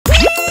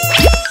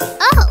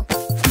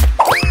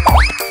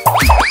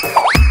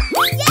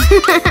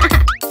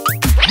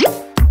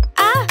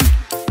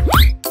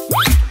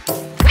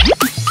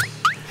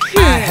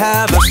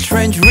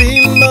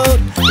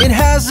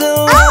has a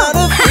lot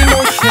of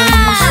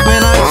emotions.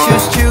 When I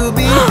choose to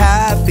be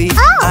happy,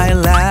 I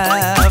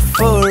laugh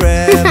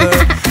forever.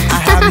 I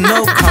have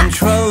no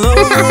control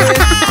over it.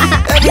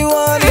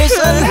 Everyone is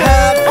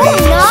unhappy.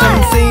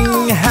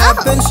 Something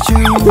happens to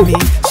me.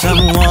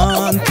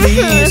 Someone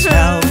please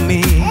help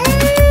me.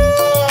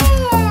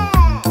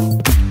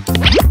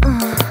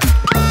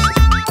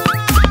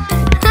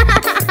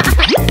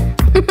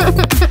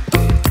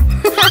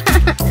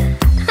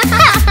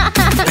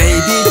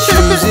 Baby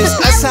chooses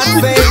a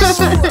sad face.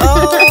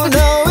 Oh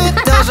no, it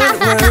doesn't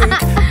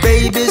work.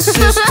 Baby's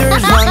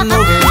sisters run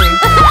over,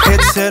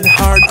 hits it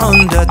hard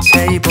on the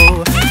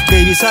table.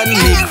 Baby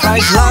suddenly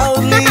cries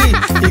loudly.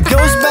 He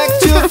goes back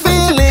to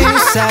feeling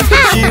sad.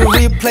 She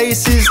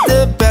replaces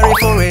the berry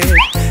for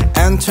it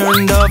and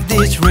turned off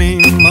this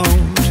remote.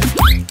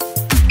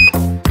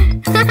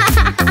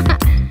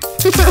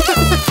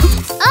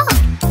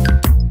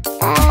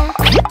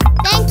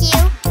 Thank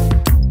you.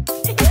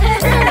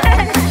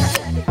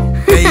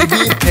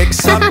 Baby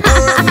picks up a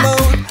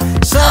remote.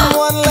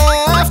 Someone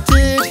left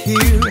it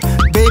here.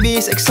 Baby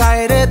is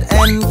excited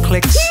and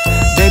clicks.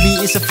 Baby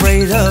is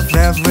afraid of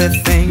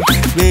everything.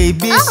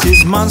 Baby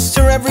sees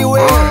monsters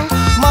everywhere.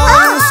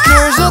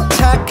 Monsters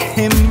attack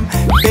him.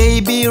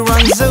 Baby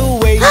runs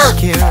away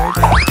scared.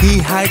 He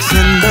hides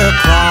in the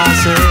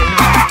closet.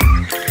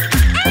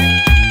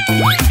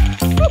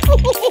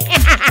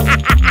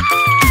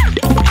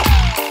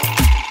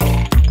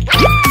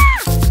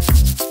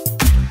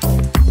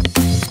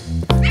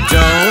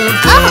 Don't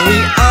worry,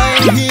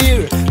 I'm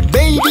here.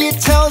 Baby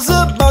tells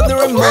about the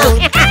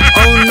remote.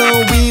 Oh no,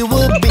 we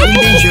will be in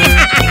danger.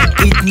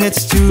 It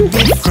needs to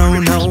be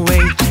thrown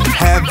away.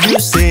 Have you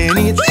seen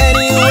it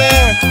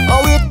anywhere?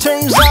 Oh, it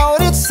turns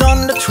out it's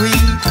on the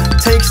tree.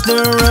 Takes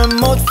the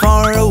remote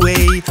far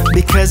away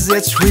because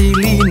it's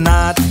really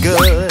not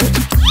good.